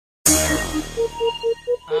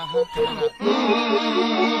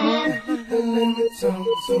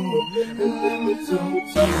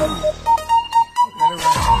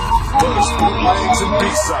Legs and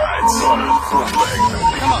B-sides. Come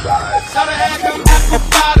on. Gotta have them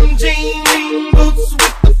apple-bottom jean boots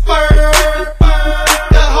with the fur.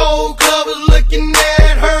 The whole club was looking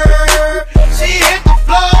at her. She hit the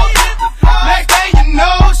floor. Next thing you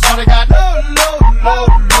know, shawty got low.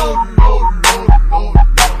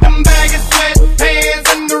 Them baggy sweatpants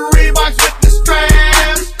and the Reeboks with the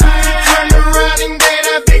straps. Turned around and gave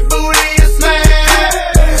that big booty a slap.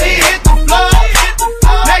 She hit the floor.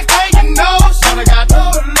 Next thing you know, shawty got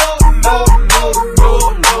low.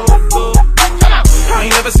 I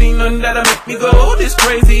ain't never seen nothing that'll make me go this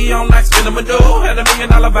crazy all night spinning my dough. Had $1 million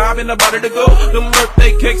vibe in the body to go. Them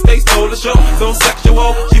birthday cakes, they stole the show. So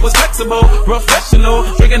sexual, she was flexible, professional,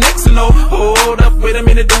 drinking Nixon-O. Hold up, wait a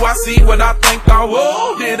minute, do I see what I think I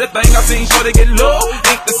will? Did the thing I seen, sure to get low.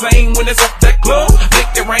 Ain't the same when it's up that close. Make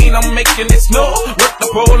it rain, I'm making it snow. Work the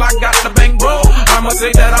pole, I got the bang bro. I'ma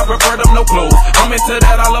say that I prefer them no clothes. I'm into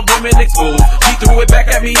that, I love women exposed. She threw it back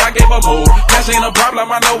at me, I gave her more. Cash ain't a problem,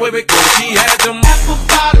 I know where it goes. She had them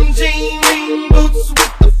apple-bottom jean boots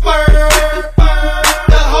with the fur.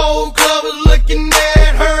 The whole club was looking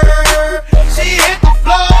at her. She hit the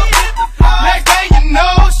floor. Next thing you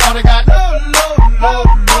know, shawty got low.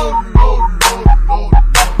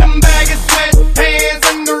 Them baggy sweatpants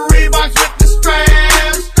and the Reeboks with the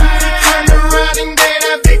straps. Turned around and gave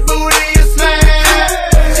that big booty a slap.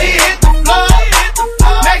 She hit the floor.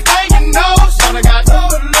 Next thing you know, shawty got low.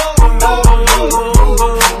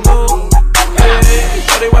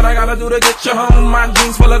 What I gotta do to get you home? My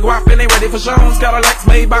jeans full of guap and they ready for shows. Got a Lex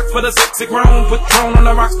Maybach for the sexy grown. Put Tron on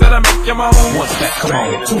the rocks that'll make you moan. One step, come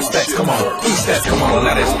on. Two steps, come on. Three steps, come on.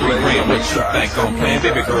 Now that's 3 grand. What you think I'm playing?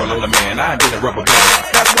 Baby girl, I'm the man. I ain't been a rubber band.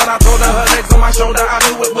 That's what I told her. Her legs on my shoulder. I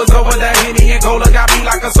knew it was over. That Henny and Cola got me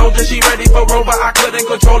like a soldier. She ready for Rover. I couldn't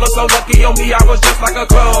control her. So lucky on me, I was just like a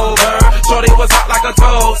clover. Shorty was hot like a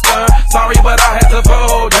toaster. Sorry, but I had to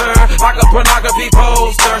fold her like a pornography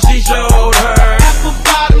poster. She showed her